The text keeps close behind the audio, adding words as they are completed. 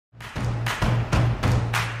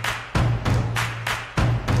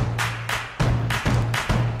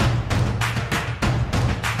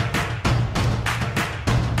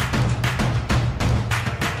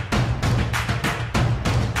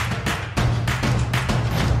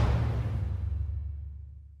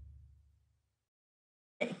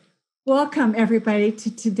Welcome, everybody,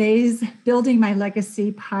 to today's Building My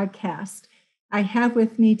Legacy podcast. I have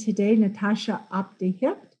with me today Natascha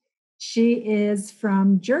Hipt. She is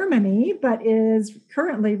from Germany, but is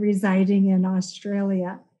currently residing in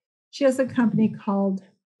Australia. She has a company called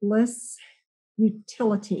Bliss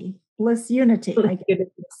Unity, I guess.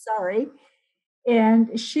 Sorry.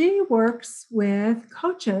 And she works with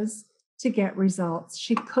coaches to get results.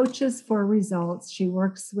 She coaches for results. She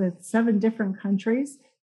works with 7 different countries.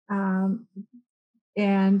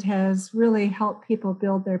 And has really helped people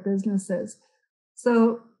build their businesses.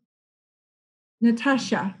 So,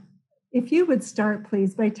 Natascha, if you would start,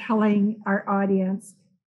 please, by telling our audience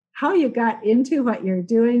how you got into what you're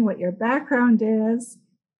doing, what your background is,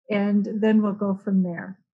 and then we'll go from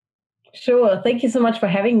there. Sure. Thank you so much for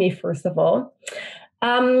having me, first of all.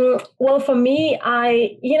 Well, for me,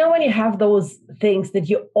 when you have those things that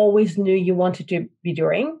you always knew you wanted to be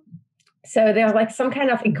doing, so there are like some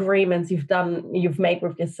kind of agreements you've made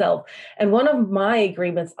with yourself. And one of my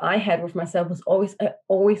agreements I had with myself was I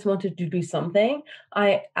always wanted to do something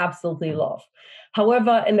I absolutely love.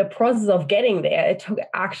 However, in the process of getting there, it took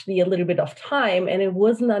actually a little bit of time. And it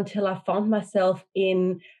wasn't until I found myself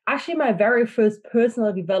in actually my very first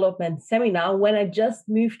personal development seminar when I just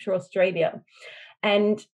moved to Australia.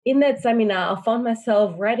 And in that seminar, I found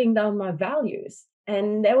myself writing down my values.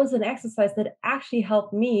 And that was an exercise that actually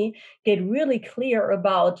helped me get really clear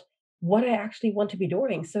about what I actually want to be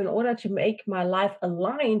doing. So in order to make my life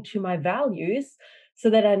align to my values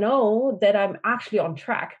so that I know that I'm actually on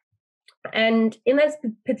track. And in this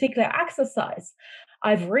particular exercise,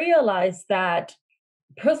 I've realized that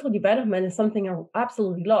personal development is something I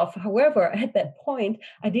absolutely love. However, at that point,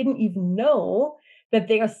 I didn't even know that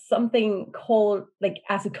there's something called, like,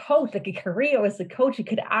 as a coach, like a career as a coach you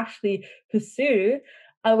could actually pursue,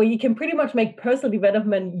 where you can pretty much make personal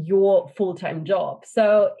development your full-time job.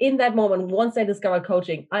 So in that moment, once I discovered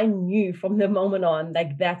coaching, I knew from the moment on,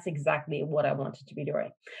 like, that's exactly what I wanted to be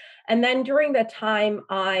doing. And then during that time,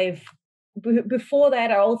 before that,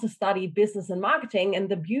 I also studied business and marketing. And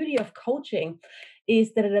the beauty of coaching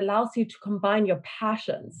is that it allows you to combine your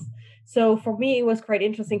passions. So for me, it was quite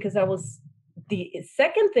interesting because the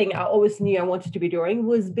second thing I always knew I wanted to be doing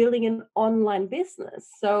was building an online business.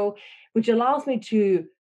 So, which allows me to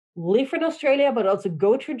live in Australia, but also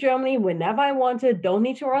go to Germany whenever I wanted. Don't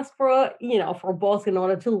need to ask for a boss in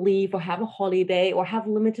order to leave or have a holiday or have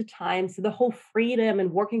limited time. So the whole freedom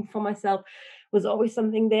and working for myself was always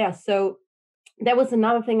something there. So that was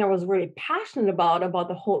another thing I was really passionate about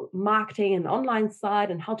the whole marketing and online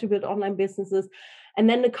side and how to build online businesses. And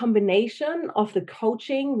then the combination of the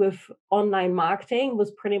coaching with online marketing was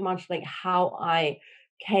pretty much like how I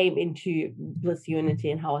came into Bliss Unity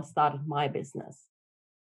and how I started my business.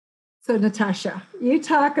 So, Natascha, you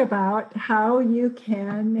talk about how you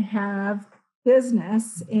can have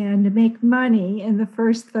business and make money in the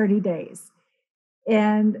first 30 days.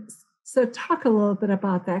 And so talk a little bit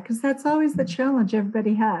about that, because that's always the challenge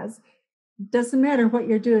everybody has. Doesn't matter what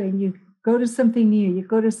you're doing. You go to something new, you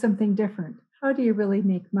go to something different. How do you really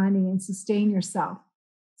make money and sustain yourself?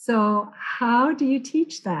 So how do you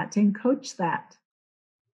teach that and coach that?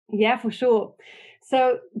 Yeah, for sure.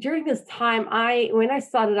 So during this time, when I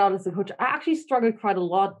started out as a coach, I actually struggled quite a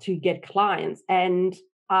lot to get clients. And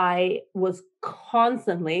I was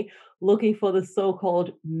constantly looking for the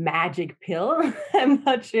so-called magic pill. I'm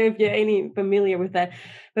not sure if you're any familiar with that,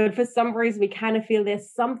 but for some reason, we kind of feel there's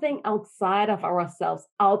something outside of ourselves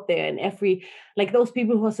out there. And like those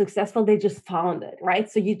people who are successful, they just found it, right?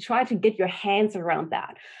 So you try to get your hands around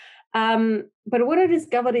that. But what I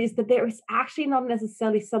discovered is that there is actually not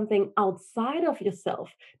necessarily something outside of yourself,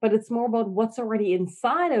 but it's more about what's already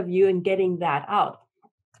inside of you and getting that out.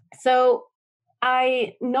 So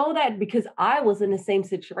I know that because I was in the same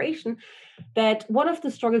situation, that one of the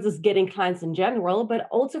struggles is getting clients in general, but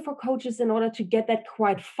also for coaches in order to get that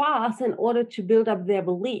quite fast in order to build up their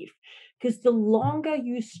belief. Because the longer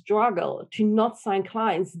you struggle to not sign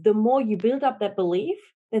clients, the more you build up that belief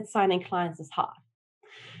that signing clients is hard.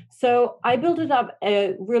 So I built it up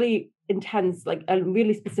a really intense, like a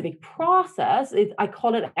really specific process. I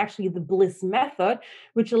call it actually the Bliss method,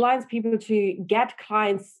 which allows people to get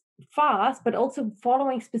clients fast, but also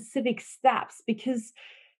following specific steps. Because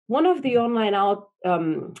one of the online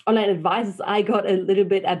advices I got a little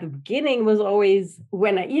bit at the beginning was always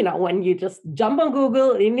when you just jump on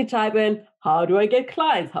Google and you type in, how do I get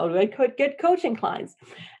clients? How do I get coaching clients?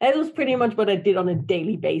 And it was pretty much what I did on a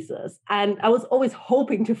daily basis. And I was always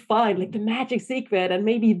hoping to find like the magic secret. And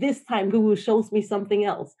maybe this time Google shows me something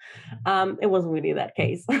else. It wasn't really that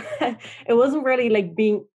case. It wasn't really like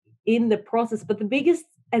being in the process. But the biggest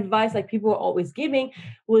advice like people were always giving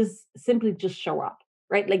was simply just show up,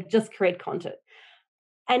 right? Like just create content.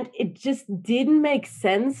 And it just didn't make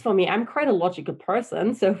sense for me. I'm quite a logical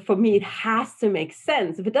person. So for me, it has to make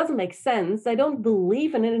sense. If it doesn't make sense, I don't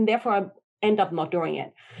believe in it. And therefore, I end up not doing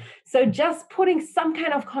it. So just putting some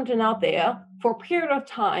kind of content out there for a period of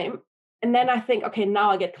time. And then I think, okay,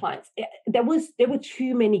 now I get clients. There were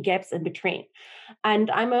too many gaps in between. And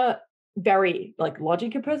I'm a very like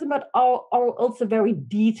logical person, but also very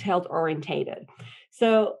detailed orientated.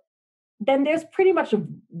 So then there's pretty much a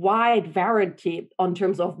wide variety in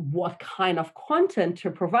terms of what kind of content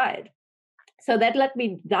to provide. So that led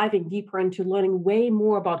me diving deeper into learning way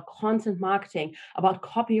more about content marketing, about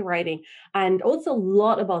copywriting, and also a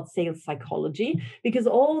lot about sales psychology, because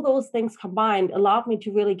all those things combined allowed me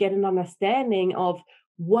to really get an understanding of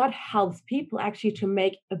what helps people actually to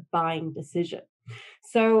make a buying decision.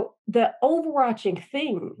 So the overarching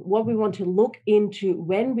thing, what we want to look into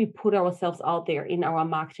when we put ourselves out there in our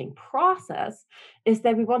marketing process, is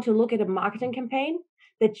that we want to look at a marketing campaign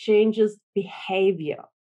that changes behavior.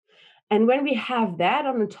 And when we have that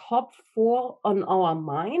on the top four on our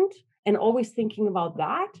mind and always thinking about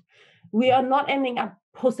that, we are not ending up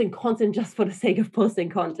posting content just for the sake of posting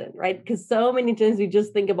content, right? Because so many times we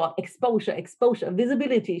just think about exposure,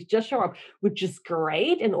 visibility, just show up, which is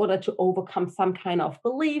great in order to overcome some kind of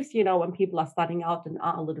beliefs, when people are starting out and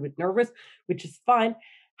are a little bit nervous, which is fine.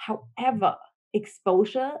 However,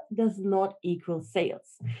 exposure does not equal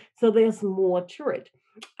sales. So there's more to it.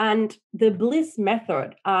 And the Bliss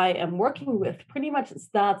method I am working with pretty much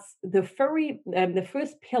starts the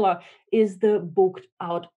first pillar is the booked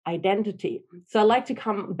out identity. So I like to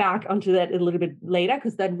come back onto that a little bit later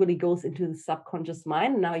because that really goes into the subconscious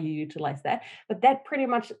mind. Now you utilize that, but that pretty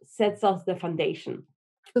much sets us the foundation.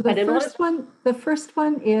 So the first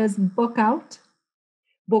one is booked out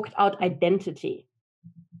identity.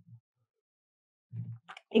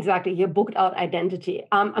 Exactly, your booked out identity.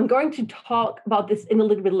 I'm going to talk about this in a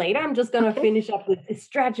little bit later. I'm just going to finish up with the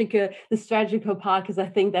strategical part because I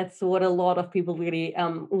think that's what a lot of people really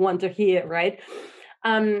want to hear, right?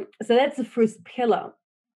 So that's the first pillar.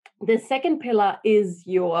 The second pillar is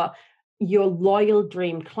your loyal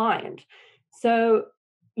dream client. So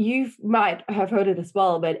you might have heard it as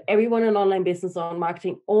well, but everyone in online business or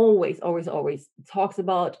marketing always talks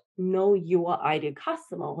about know your ideal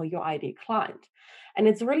customer or your ideal client. And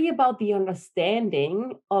it's really about the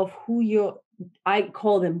understanding of who I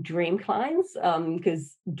call them dream clients,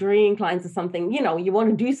 because dream clients is something, you want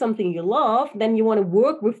to do something you love, then you want to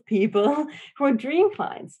work with people who are dream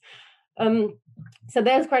clients. So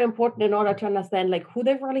that's quite important in order to understand like who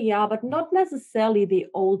they really are, but not necessarily the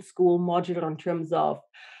old school modular in terms of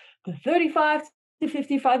the 35 to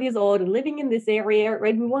 55 years old and living in this area,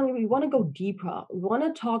 right? We want to go deeper. We want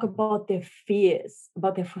to talk about their fears,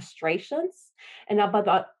 about their frustrations, and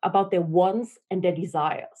about their wants and their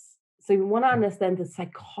desires. So we want to understand the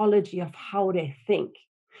psychology of how they think.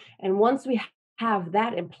 And once we have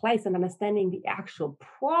that in place and understanding the actual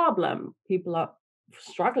problem people are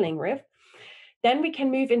struggling with, then we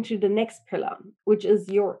can move into the next pillar, which is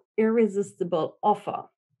your irresistible offer.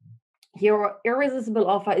 Your irresistible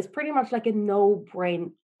offer is pretty much like a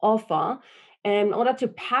no-brain offer in order to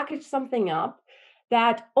package something up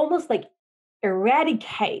that almost like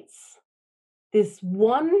eradicates this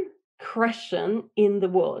one question in the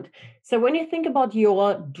world. So when you think about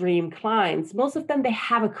your dream clients, most of them, they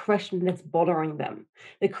have a question that's bothering them.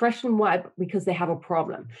 The question why? Because they have a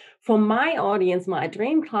problem. For my audience, my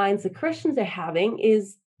dream clients, the questions they're having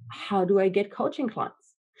is, how do I get coaching clients?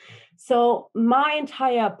 So my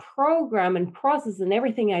entire program and process and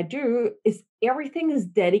everything I do everything is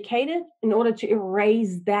dedicated in order to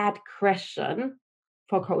erase that question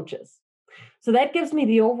for coaches. So that gives me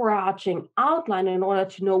the overarching outline in order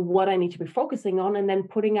to know what I need to be focusing on, and then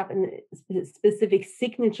putting up a specific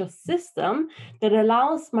signature system that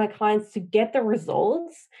allows my clients to get the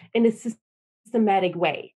results in a systematic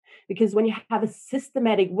way. Because when you have a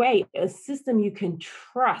systematic way, a system you can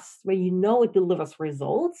trust, where you know it delivers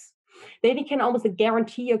results, then you can almost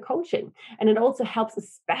guarantee your coaching. And it also helps,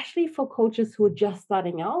 especially for coaches who are just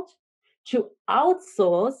starting out, to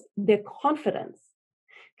outsource their confidence.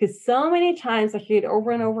 Because so many times I hear it over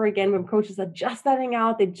and over again when coaches are just starting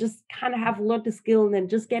out, they just kind of have a lot of skill and then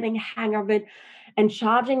just getting a hang of it, and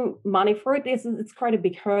charging money for it, it's quite a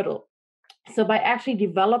big hurdle. So by actually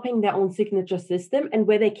developing their own signature system, and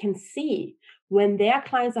where they can see when their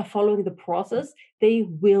clients are following the process, they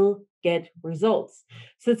will get results.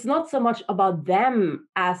 So it's not so much about them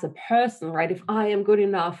as a person, right? If I am good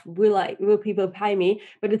enough, will people pay me?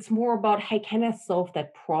 But it's more about, hey, can I solve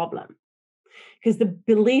that problem? because the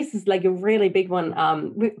beliefs is like a really big one.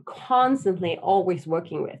 We're constantly always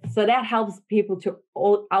working with. So that helps people to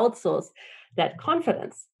outsource that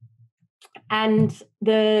confidence. And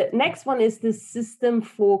the next one is the system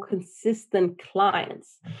for consistent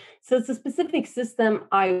clients. So it's a specific system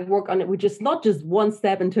I work on, which is not just one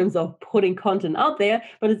step in terms of putting content out there,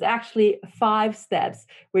 but it's actually 5 steps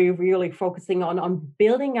where you're really focusing on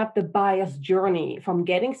building up the buyer's journey from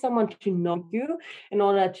getting someone to know you in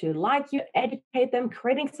order to like you, educate them,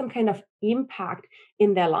 creating some kind of impact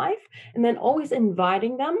in their life, and then always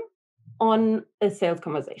inviting them on a sales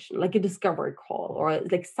conversation, like a discovery call or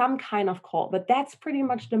like some kind of call. But that's pretty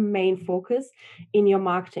much the main focus in your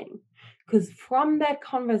marketing. Because from that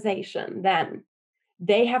conversation, then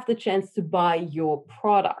they have the chance to buy your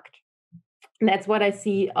product. And that's what I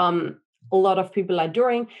see a lot of people are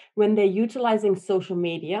doing when they're utilizing social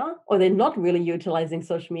media, or they're not really utilizing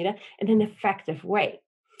social media in an effective way.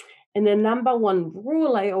 And the number one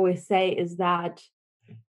rule I always say is that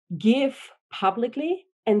give publicly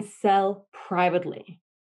and sell privately,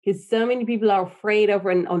 because so many people are afraid of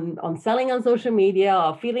on selling on social media,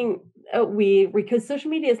 or feeling weird, because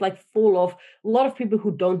social media is like full of a lot of people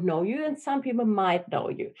who don't know you, and some people might know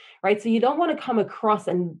you, right? So you don't want to come across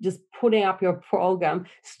and just putting up your program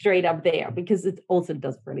straight up there, because it also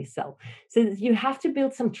doesn't really sell. So you have to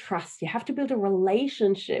build some trust. You have to build a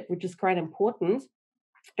relationship, which is quite important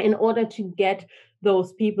in order to get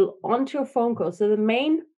those people onto a phone call. So the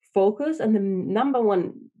main focus and the number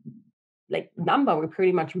one number we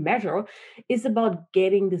pretty much measure is about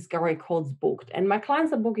getting discovery calls booked. And my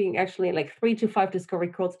clients are booking actually like 3 to 5 discovery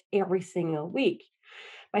calls every single week.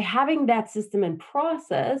 By having that system in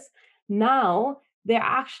process, now they're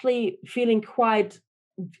actually feeling quite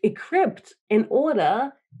equipped in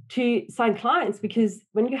order to sign clients, because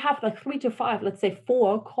when you have like 3 to 5, let's say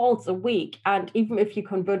 4 calls a week, and even if you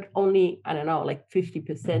convert only, I don't know, like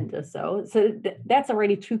 50% or so that's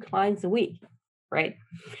already 2 clients a week, right?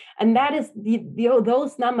 And that is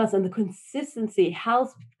those numbers, and the consistency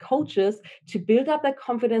helps coaches to build up their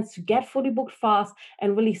confidence, to get fully booked fast,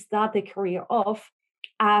 and really start their career off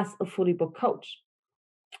as a fully booked coach.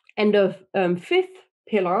 And the 5th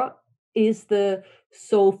pillar is the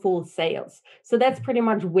soulful sales. So that's pretty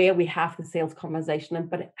much where we have the sales conversation,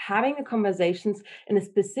 but having the conversations in a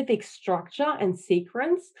specific structure and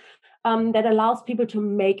sequence that allows people to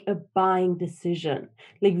make a buying decision,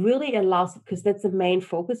 like really allows, because that's the main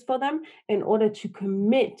focus for them, in order to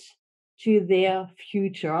commit to their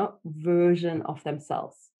future version of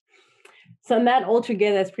themselves. So in that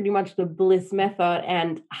altogether is pretty much the Bliss method,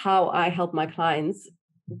 and how I help my clients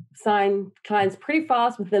sign clients pretty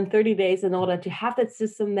fast within 30 days in order to have that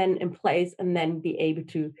system then in place and then be able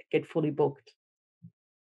to get fully booked.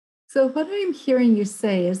 So what I'm hearing you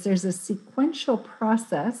say is there's a sequential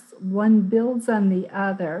process, one builds on the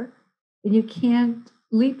other, and you can't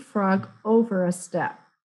leapfrog over a step.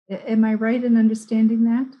 Am I right in understanding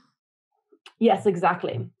that? Yes,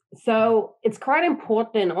 exactly. So it's quite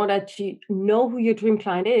important in order to know who your dream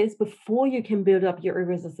client is before you can build up your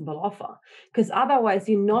irresistible offer, because otherwise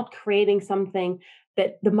you're not creating something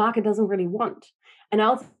that the market doesn't really want. And I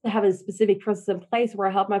also have a specific process in place where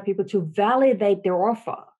I help my people to validate their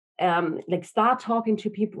offer. Like start talking to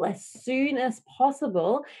people as soon as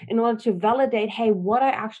possible in order to validate, hey, what I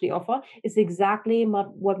actually offer is exactly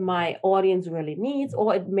what my audience really needs,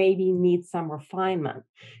 or it maybe needs some refinement.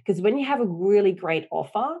 Because when you have a really great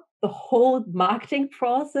offer, the whole marketing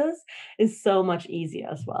process is so much easier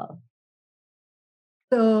as well.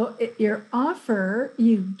 So your offer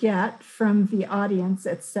you get from the audience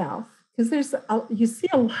itself, because you see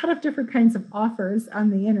a lot of different kinds of offers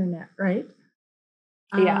on the internet, right?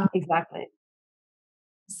 Yeah, exactly.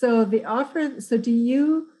 So the offer,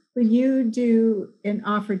 when you do an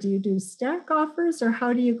offer, do you do stack offers, or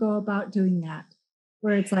how do you go about doing that?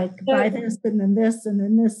 Where it's like buy this and then this and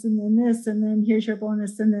then this and then this and then here's your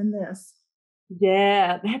bonus and then this.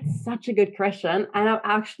 Yeah, that's such a good question. And I'm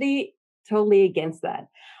actually totally against that.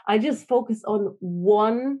 I just focus on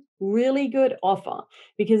one really good offer,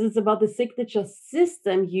 because it's about the signature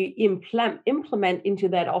system you implement into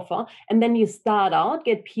that offer. And then you start out,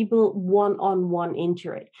 get people one-on-one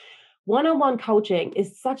into it. One-on-one coaching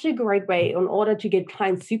is such a great way in order to get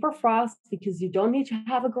clients super fast, because you don't need to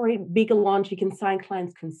have a great big launch. You can sign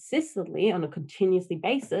clients consistently on a continuously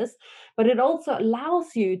basis, but it also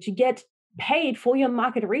allows you to get paid for your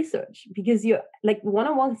market research, because you like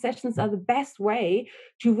one-on-one sessions are the best way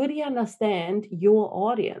to really understand your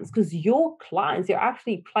audience, because your clients, you're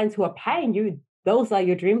actually clients who are paying you, those are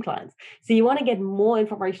your dream clients. So you want to get more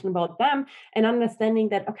information about them and understanding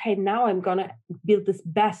that, okay, now I'm going to build this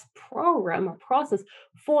best program or process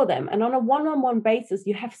for them. And on a one-on-one basis,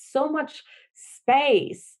 you have so much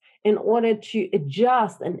space in order to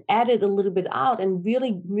adjust and edit a little bit out and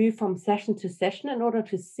really move from session to session in order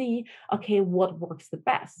to see, okay, what works the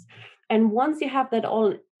best. And once you have that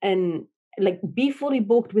all and like be fully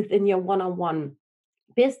booked within your one-on-one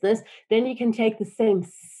business, then you can take the same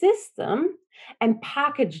system and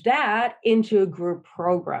package that into a group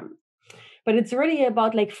program. But it's really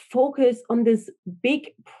about like focus on this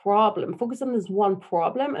big problem, focus on this one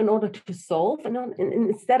problem in order to solve, and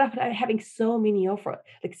instead of having so many offers,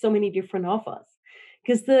 like so many different offers.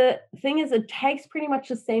 Because the thing is, it takes pretty much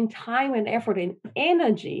the same time and effort and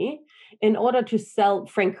energy in order to sell.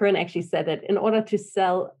 Frank Kern actually said that in order to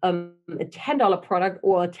sell a $10 product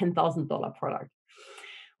or a $10,000 product.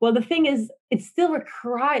 Well, the thing is, it still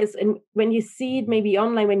requires, and when you see it maybe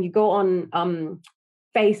online, when you go on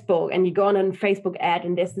Facebook and you go on a Facebook ad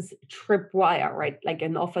and there's this tripwire, right? Like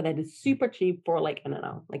an offer that is super cheap for like, I don't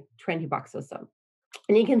know, like $20 or so.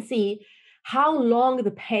 And you can see how long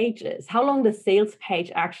the page is, how long the sales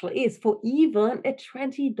page actually is for even a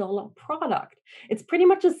 $20 product. It's pretty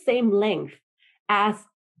much the same length as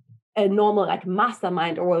a normal like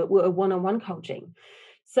mastermind or a one-on-one coaching.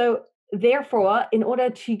 So therefore, in order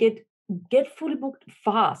to get fully booked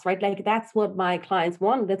fast, right? Like that's what my clients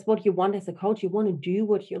want. That's what you want as a coach. You want to do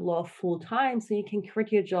what you love full time so you can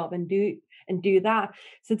quit your job and do that.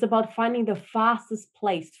 So it's about finding the fastest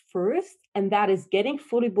place first, and that is getting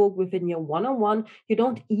fully booked within your one-on-one. You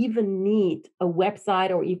don't even need a website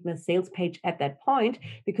or even a sales page at that point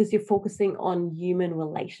because you're focusing on human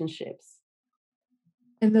relationships.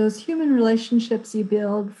 And those human relationships you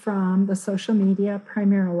build from the social media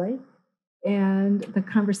primarily, and the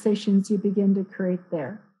conversations you begin to create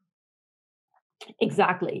there.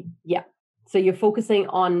 Exactly. Yeah. So you're focusing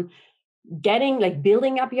on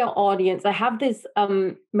building up your audience. I have this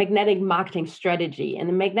magnetic marketing strategy, and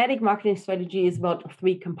the magnetic marketing strategy is about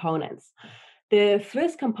 3 components. The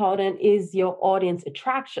first component is your audience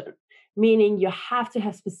attraction, meaning you have to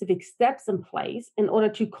have specific steps in place in order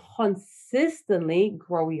to consistently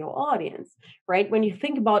grow your audience, right? When you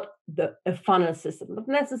think about a funnel system, not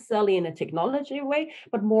necessarily in a technology way,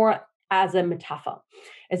 but more as a metaphor,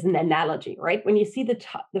 as an analogy, right? When you see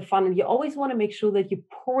the funnel, you always want to make sure that you're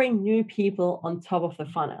pouring new people on top of the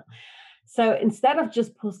funnel. So instead of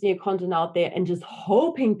just posting your content out there and just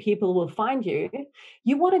hoping people will find you,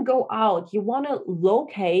 you want to go out, you want to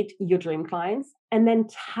locate your dream clients and then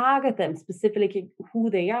target them specifically who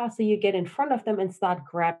they are so you get in front of them and start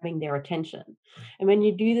grabbing their attention. And when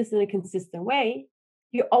you do this in a consistent way,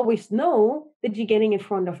 you always know that you're getting in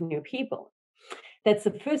front of new people. That's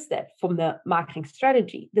the first step from the marketing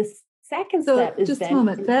strategy. The second step is just a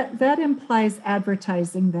moment. That implies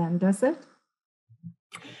advertising then, does it?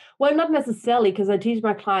 Well, not necessarily, because I teach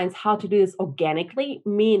my clients how to do this organically,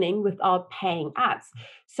 meaning without paying ads.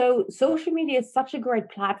 So social media is such a great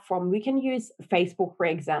platform. We can use Facebook, for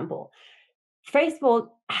example. Facebook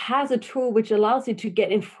has a tool which allows you to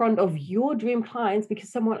get in front of your dream clients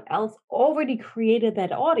because someone else already created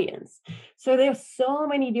that audience. So there's so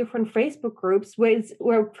many different Facebook groups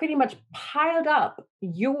where pretty much piled up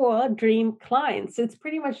your dream clients. So it's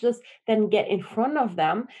pretty much just then get in front of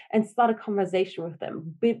them and start a conversation with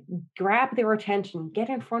them, grab their attention, get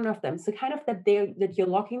in front of them. So kind of that you're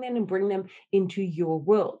locking them and bring them into your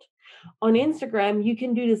world. On Instagram, you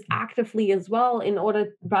can do this actively as well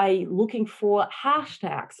by looking for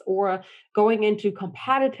hashtags or going into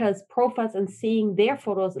competitors' profiles and seeing their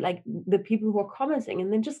photos, like the people who are commenting,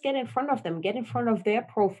 and then just get in front of them, get in front of their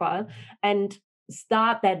profile and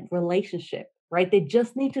start that relationship, right? They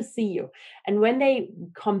just need to see you. And when they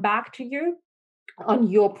come back to you on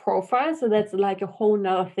your profile, so that's like a whole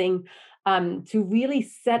nother thing, to really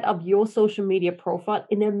set up your social media profile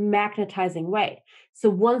in a magnetizing way. So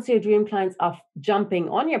once your dream clients are jumping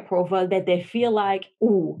on your profile, that they feel like,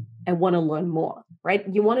 ooh, I want to learn more, right?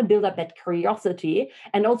 You want to build up that curiosity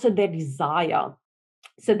and also their desire.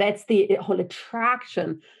 So that's the whole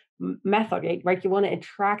attraction method, right? You want to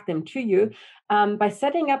attract them to you by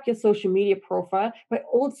setting up your social media profile, but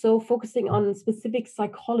also focusing on specific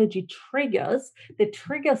psychology triggers that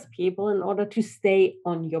triggers people in order to stay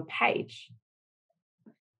on your page.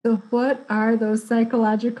 So what are those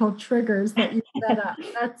psychological triggers that you set up?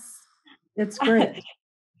 It's great.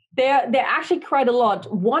 They're actually quite a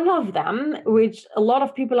lot. One of them, which a lot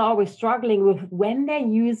of people are always struggling with when they're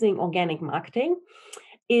using organic marketing,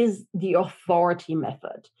 is the authority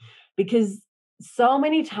method. Because so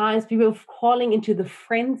many times people falling into the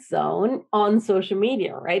friend zone on social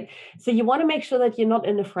media, right? So you want to make sure that you're not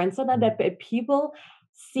in the friend zone, and that people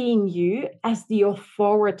seeing you as the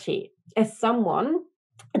authority, as someone.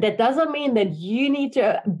 That doesn't mean that you need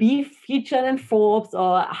to be featured in Forbes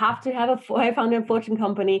or have to have a 500 Fortune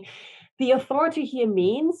company. The authority here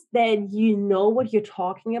means that you know what you're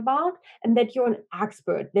talking about and that you're an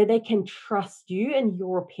expert, that they can trust you and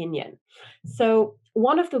your opinion. So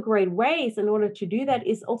one of the great ways in order to do that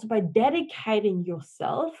is also by dedicating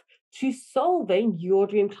yourself to solving your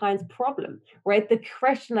dream client's problem, right? The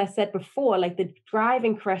question I said before, like the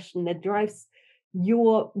driving question that drives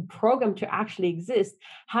your program to actually exist,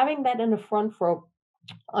 having that in the front row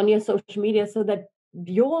on your social media so that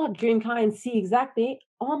your dream clients see exactly,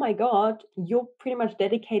 oh my God, you pretty much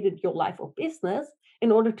dedicated your life or business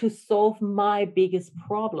in order to solve my biggest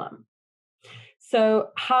problem. So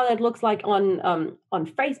how that looks like on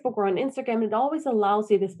Facebook or on Instagram, it always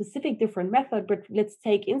allows you the specific different method. But let's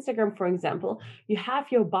take Instagram, for example. You have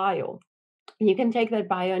your bio. You can take that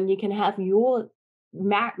bio and you can have your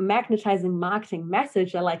magnetizing marketing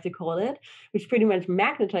message, I like to call it, which pretty much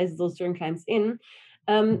magnetizes those dream clients in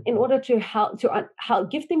order to help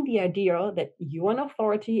give them the idea that you're an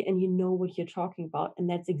authority and you know what you're talking about, and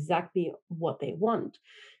that's exactly what they want.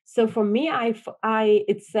 So for me,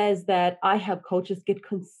 it says that I help coaches get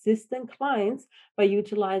consistent clients by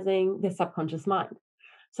utilizing the subconscious mind.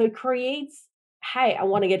 So it creates, hey, I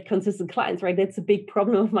want to get consistent clients, right? That's a big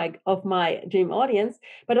problem of my dream audience,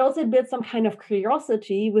 but also it builds some kind of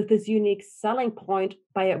curiosity with this unique selling point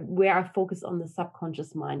by where I focus on the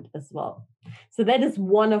subconscious mind as well. So that is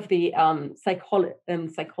one of the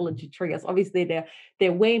psychology triggers. Obviously,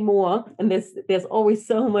 they're way more, and there's always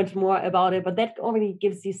so much more about it, but that already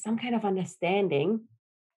gives you some kind of understanding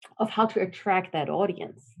of how to attract that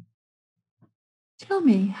audience. Tell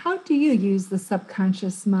me, how do you use the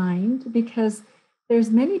subconscious mind? Because there's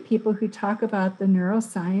many people who talk about the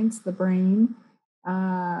neuroscience, the brain,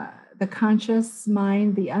 the conscious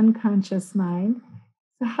mind, the unconscious mind.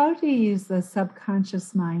 So how do you use the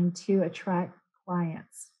subconscious mind to attract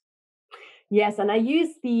clients? Yes, and I use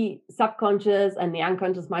the subconscious and the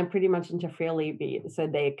unconscious mind pretty much interfere, so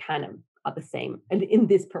they kind of are the same. And in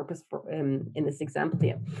this purpose, in this example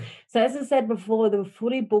here. So as I said before, the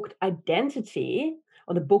fully booked identity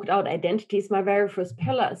or the booked out identity is my very first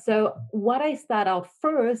pillar. So what I start out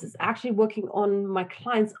first is actually working on my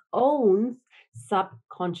client's own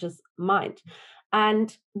subconscious mind.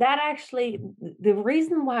 And that actually, the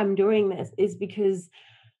reason why I'm doing this is because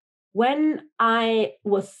when I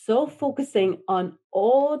was so focusing on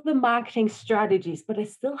all the marketing strategies, but I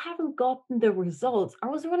still haven't gotten the results, I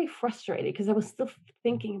was really frustrated because I was still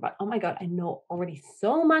thinking about, oh my God, I know already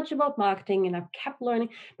so much about marketing and I've kept learning,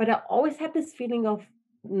 but I always had this feeling of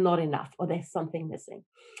not enough or there's something missing.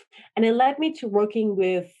 And it led me to working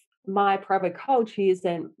with my private coach. He's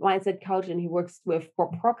a mindset coach and he works with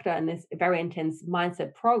Bob Proctor in this very intense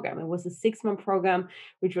mindset program. It was a 6-month program,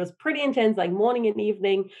 which was pretty intense, like morning and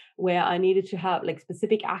evening, where I needed to have like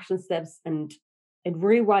specific action steps and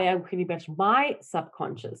rewire pretty much my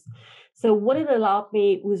subconscious. So what it allowed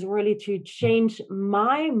me was really to change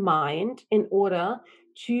my mind in order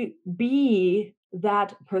to be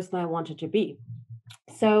that person I wanted to be.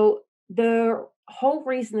 So the whole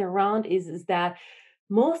reason around is that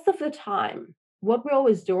most of the time, what we're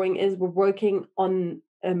always doing is we're working on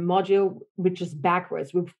a module which is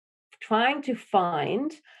backwards. We're trying to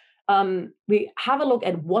find, we have a look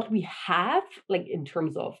at what we have, like in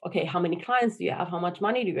terms of, okay, how many clients do you have? How much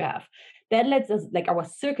money do you have? That lets us, like our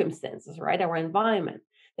circumstances, right? Our environment.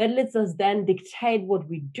 That lets us then dictate what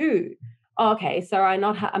we do. Okay, so I'm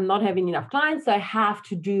not having enough clients, so I have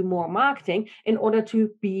to do more marketing in order to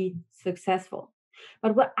be successful.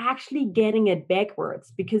 But we're actually getting it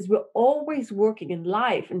backwards because we're always working in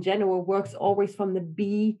life. In general, works always from the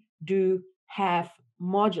be, do, have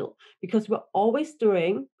module because we're always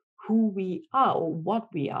doing who we are or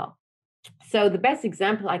what we are. So the best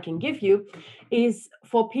example I can give you is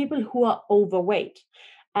for people who are overweight,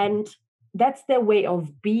 and that's their way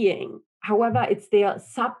of being. However, it's their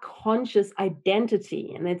subconscious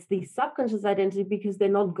identity, and it's the subconscious identity because they're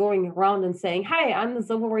not going around and saying, "Hey, I'm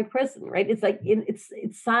this overweight person," right? It's like it's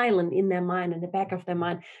silent in their mind, in the back of their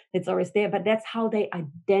mind. It's always there, but that's how they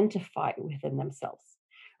identify within themselves,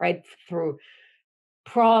 right? Through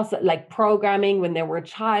like programming when they were a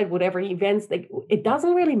child, whatever events, like it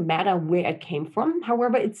doesn't really matter where it came from.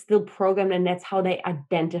 However, it's still programmed, and that's how they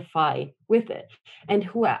identify with it. And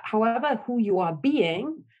however who you are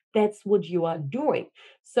being, that's what you are doing.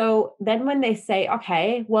 So then when they say,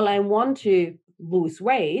 okay, well, I want to lose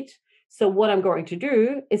weight, So what I'm going to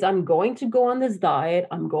do is I'm going to go on this diet.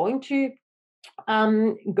 I'm going to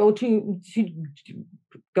go to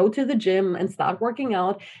the gym and start working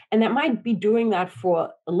out. And that might be doing that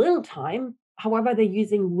for a little time. However, they're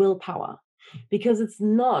using willpower because it's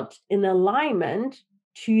not in alignment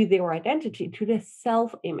to their identity, to their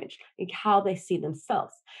self-image, like how they see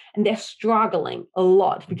themselves. And they're struggling a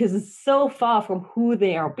lot because it's so far from who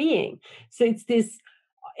they are being. So there's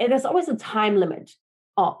always a time limit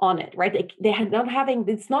on it, right? They're not having,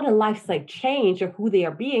 it's not a lifestyle change of who they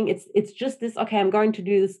are being. It's just this, okay, I'm going to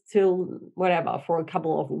do this till whatever for a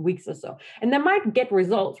couple of weeks or so. And they might get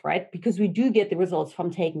results, right? Because we do get the results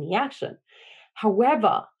from taking the action.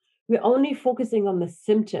 However, we're only focusing on the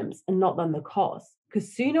symptoms and not on the cause.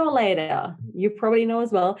 Because sooner or later, you probably know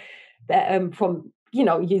as well, that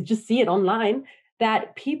you just see it online,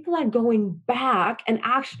 that people are going back and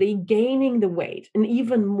actually gaining the weight and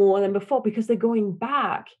even more than before because they're going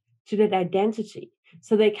back to that identity.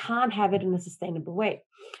 So they can't have it in a sustainable way.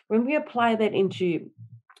 When we apply that into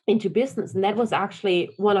business, and that was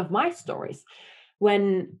actually one of my stories,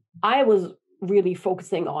 when I was really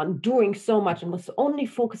focusing on doing so much and was only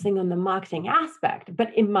focusing on the marketing aspect.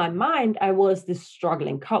 But in my mind, I was this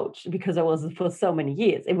struggling coach because I was for so many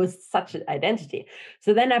years. It was such an identity.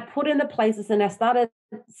 So then I put in the places and I started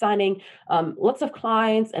signing lots of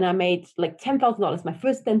clients, and I made like $10,000, my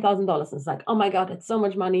first $10,000. It's like, oh my God, it's so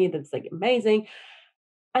much money. That's like amazing.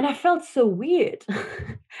 And I felt so weird.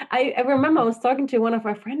 I remember I was talking to one of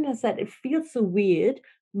my friends and I said, it feels so weird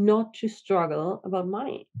not to struggle about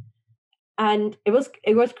money. And it was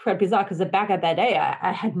quite bizarre because back at that day,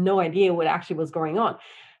 I had no idea what actually was going on.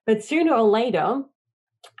 But sooner or later,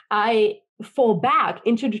 I fall back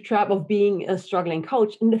into the trap of being a struggling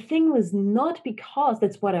coach. And the thing was not because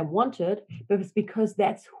that's what I wanted, but it was because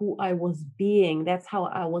that's who I was being. That's how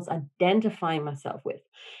I was identifying myself with.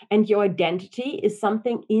 And your identity is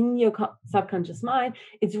something in your subconscious mind.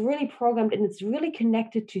 It's really programmed and it's really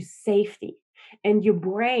connected to safety. And your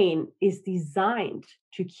brain is designed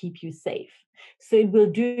to keep you safe. So it will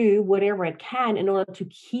do whatever it can in order to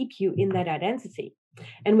keep you in that identity.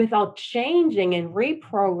 And without changing and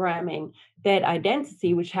reprogramming that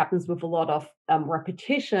identity, which happens with a lot of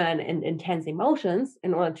repetition and intense emotions,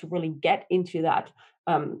 in order to really get into that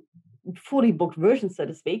fully booked version, so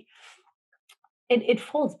to speak, it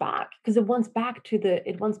falls back because it wants back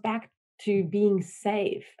to being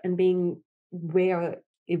safe and being where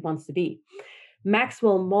it wants to be.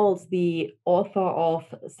 Maxwell Maltz, the author of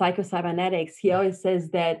Psycho-Cybernetics, he always says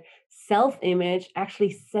that self-image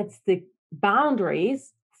actually sets the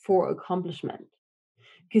boundaries for accomplishment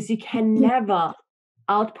because you can never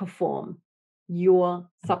outperform your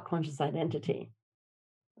subconscious identity.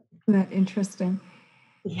 Isn't that interesting?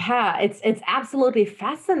 Yeah, it's absolutely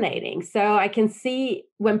fascinating. So I can see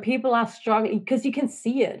when people are struggling, because you can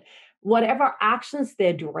see it, whatever actions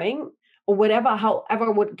they're doing, or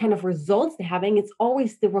what kind of results they're having, it's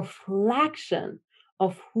always the reflection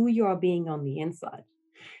of who you are being on the inside.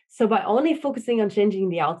 So by only focusing on changing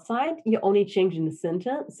the outside, you're only changing the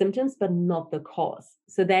symptoms, but not the cause.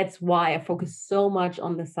 So that's why I focus so much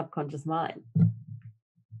on the subconscious mind.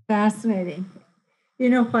 Fascinating. You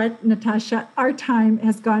know what, Natascha, our time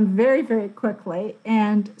has gone very, very quickly.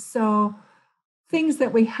 And so things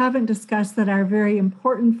that we haven't discussed that are very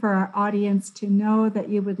important for our audience to know that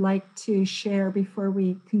you would like to share before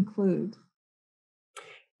we conclude?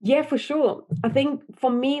 Yeah, for sure. I think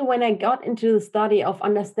for me, when I got into the study of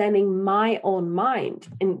understanding my own mind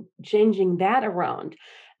and changing that around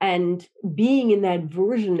and being in that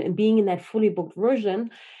version and being in that fully booked version,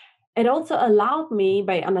 it also allowed me,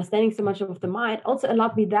 by understanding so much of the mind, also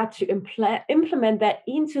allowed me that to implement that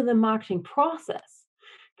into the marketing process.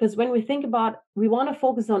 Because when we think about, we want to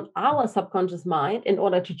focus on our subconscious mind in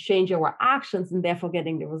order to change our actions and therefore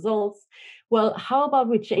getting the results. Well, how about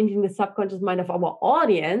we changing the subconscious mind of our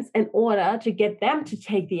audience in order to get them to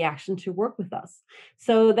take the action to work with us?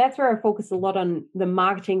 So that's where I focus a lot on the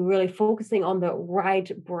marketing, really focusing on the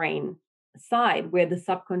right brain side, where the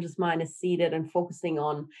subconscious mind is seated, and focusing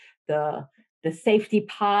on the safety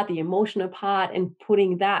part, the emotional part, and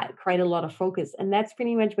putting that, create a lot of focus. And that's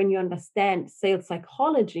pretty much when you understand sales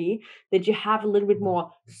psychology, that you have a little bit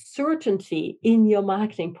more certainty in your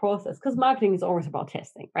marketing process, because marketing is always about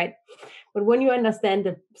testing, right? But when you understand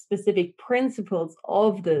the specific principles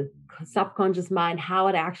of the subconscious mind, how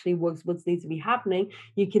it actually works, what needs to be happening,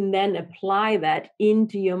 you can then apply that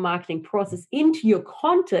into your marketing process, into your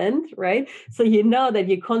content, right? So you know that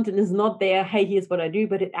your content is not there, hey, here's what I do,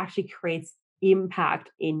 but it actually creates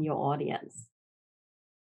impact in your audience.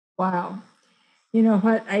 Wow. You know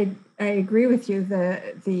what? I agree with you.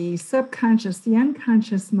 The subconscious, the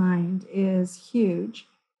unconscious mind is huge,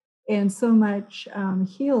 and so much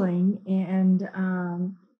healing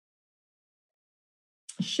and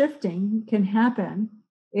shifting can happen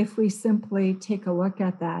if we simply take a look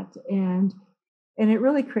at that, and it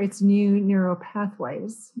really creates new neural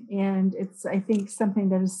pathways. And it's, I think, something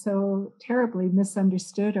that is so terribly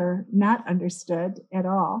misunderstood or not understood at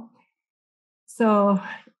all. So,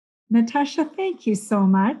 Natascha, thank you so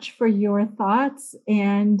much for your thoughts.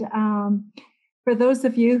 And for those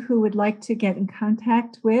of you who would like to get in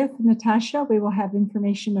contact with Natascha, we will have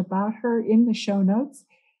information about her in the show notes.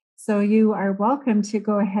 So you are welcome to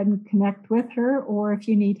go ahead and connect with her, or if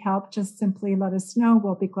you need help, just simply let us know.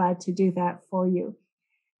 We'll be glad to do that for you.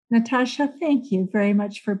 Natascha, thank you very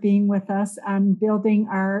much for being with us on building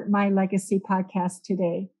our My Legacy podcast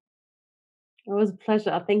today. It was a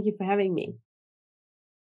pleasure. Thank you for having me.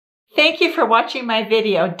 Thank you for watching my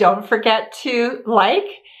video. Don't forget to like,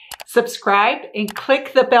 subscribe, and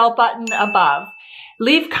click the bell button above.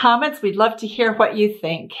 Leave comments. We'd love to hear what you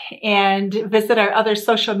think. And visit our other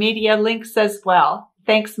social media links as well.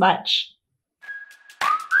 Thanks much.